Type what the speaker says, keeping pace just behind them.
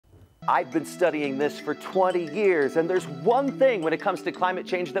I've been studying this for 20 years, and there's one thing when it comes to climate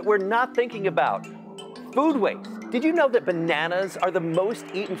change that we're not thinking about: food waste. Did you know that bananas are the most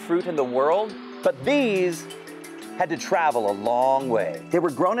eaten fruit in the world? But these had to travel a long way. They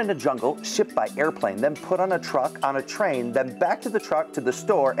were grown in a jungle, shipped by airplane, then put on a truck, on a train, then back to the truck, to the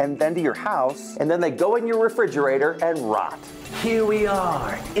store, and then to your house, and then they go in your refrigerator and rot. Here we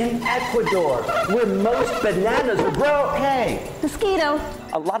are in Ecuador, where most bananas are grown. Hey, mosquito.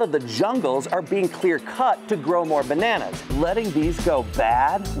 A lot of the jungles are being clear-cut to grow more bananas. Letting these go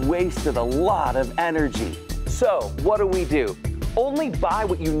bad wasted a lot of energy. So what do? Only buy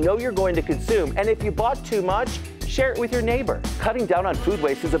what you know you're going to consume, and if you bought too much, share it with your neighbor. Cutting down on food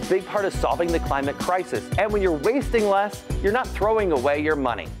waste is a big part of solving the climate crisis, and when you're wasting less, you're not throwing away your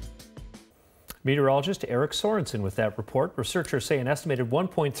money. Meteorologist Eric Sorensen with that report. Researchers say an estimated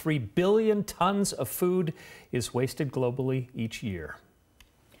 1.3 billion tons of food is wasted globally each year.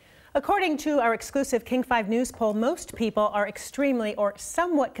 According to our exclusive King 5 News poll, most people are extremely or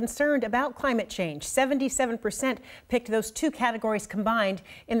somewhat concerned about climate change. 77% picked those two categories combined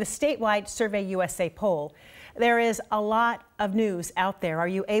in the statewide Survey USA poll. There is a lot of news out there. Are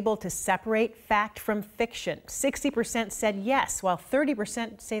you able to separate fact from fiction? 60% said yes, while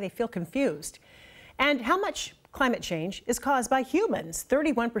 30% say they feel confused. And how much climate change is caused by humans?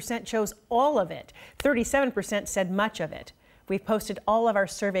 31% chose all of it. 37% said much of it. We've posted all of our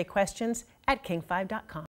survey questions at king5.com.